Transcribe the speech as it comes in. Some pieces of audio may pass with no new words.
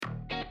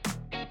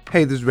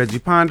Hey, this is Reggie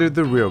Ponder,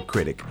 The Real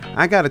Critic.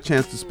 I got a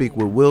chance to speak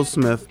with Will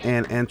Smith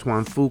and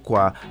Antoine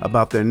Fuqua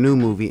about their new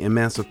movie,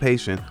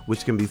 Emancipation,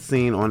 which can be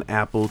seen on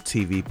Apple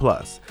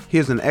TV+.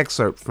 Here's an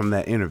excerpt from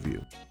that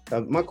interview.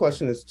 My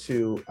question is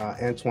to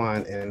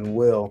Antoine and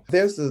Will.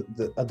 There's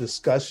a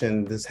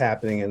discussion that's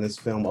happening in this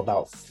film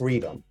about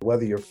freedom,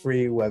 whether you're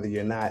free, whether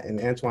you're not. And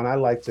Antoine,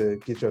 I'd like to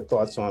get your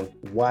thoughts on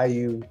why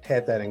you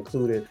had that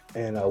included,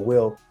 and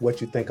Will,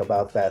 what you think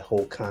about that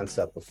whole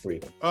concept of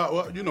freedom.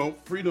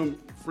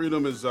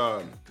 Freedom is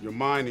your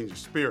mind and your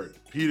spirit.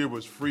 Peter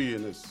was free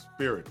in his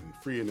spirit and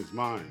free in his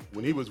mind.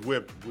 When he was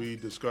whipped, we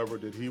discovered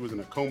that he was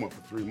in a coma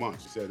for 3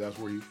 months. He said that's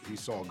where he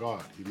saw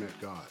God, he met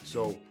God.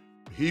 So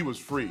he was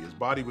free. His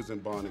body was in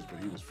bondage,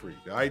 but he was free.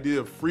 The idea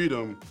of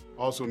freedom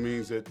also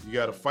means that you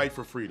got to fight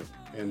for freedom.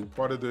 And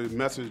part of the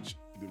message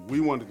that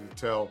we wanted to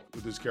tell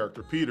with this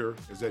character, Peter,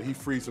 is that he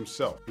frees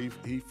himself.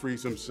 He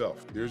frees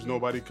himself. There's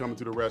nobody coming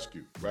to the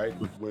rescue, right?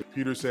 When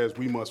Peter says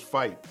we must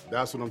fight,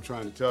 that's what I'm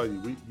trying to tell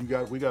you. We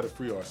got to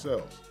free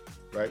ourselves,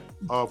 right?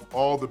 Of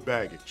all the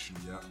baggage,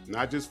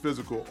 not just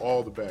physical,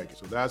 all the baggage.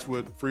 So that's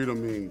what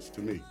freedom means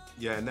to me.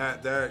 Yeah, and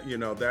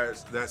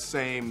that's that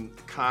same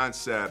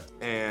concept,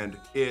 and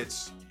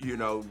it's,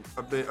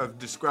 I've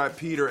described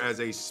Peter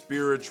as a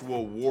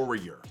spiritual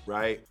warrior,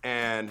 right?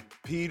 And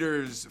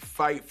Peter's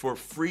fight for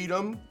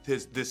freedom,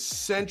 the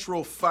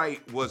central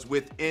fight was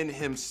within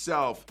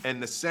himself,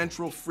 and the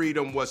central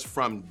freedom was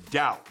from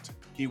doubt.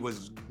 He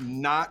was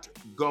not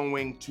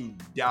going to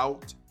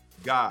doubt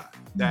God,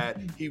 that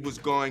he was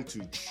going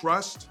to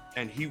trust,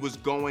 and he was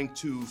going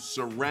to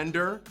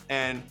surrender,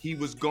 and he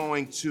was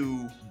going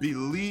to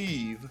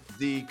believe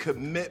the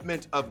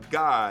commitment of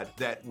God,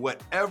 that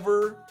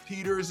whatever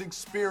Peter is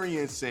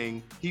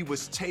experiencing, he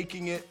was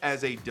taking it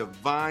as a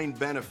divine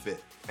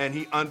benefit. And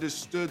he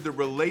understood the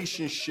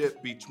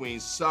relationship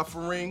between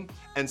suffering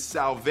and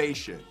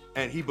salvation.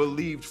 And he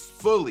believed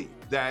fully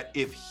that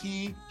if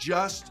he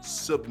just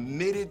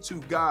submitted to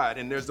God,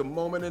 and there's a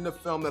moment in the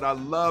film that I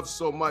love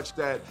so much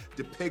that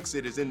depicts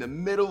it, is in the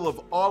middle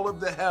of all of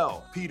the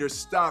hell, Peter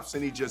stops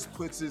and he just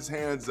puts his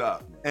hands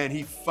up, and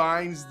he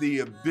finds the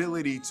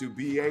ability to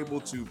be able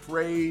to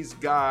praise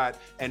God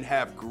and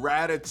have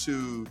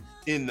gratitude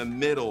in the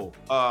middle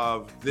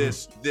of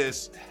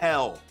this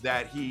hell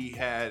that he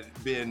had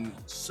been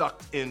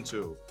sucked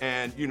into.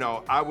 And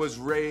I was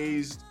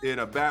raised in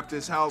a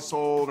Baptist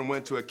household and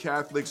went to a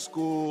Catholic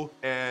school,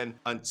 and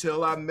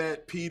until I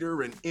met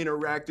Peter and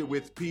interacted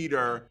with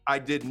Peter, I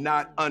did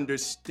not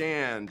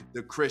understand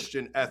the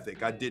Christian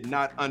ethic. I did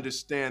not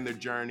understand the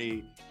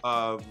journey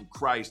of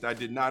Christ. I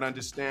did not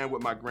understand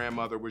what my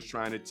grandmother was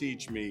trying to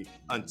teach me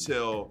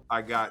until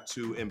I got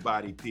to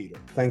embody Peter.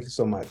 Thank you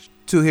so much.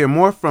 To hear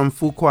more from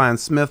Fuqua and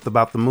Smith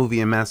about the movie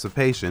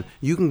Emancipation,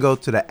 you can go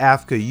to the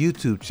AFCA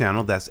YouTube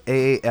channel, that's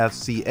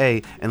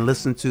AAFCA, and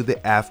listen to the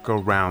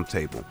AFCA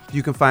Roundtable.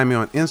 You can find me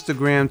on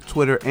Instagram,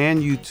 Twitter, and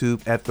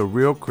YouTube at The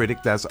Real Critic,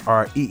 that's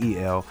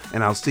REEL,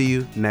 and I'll see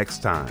you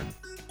next time.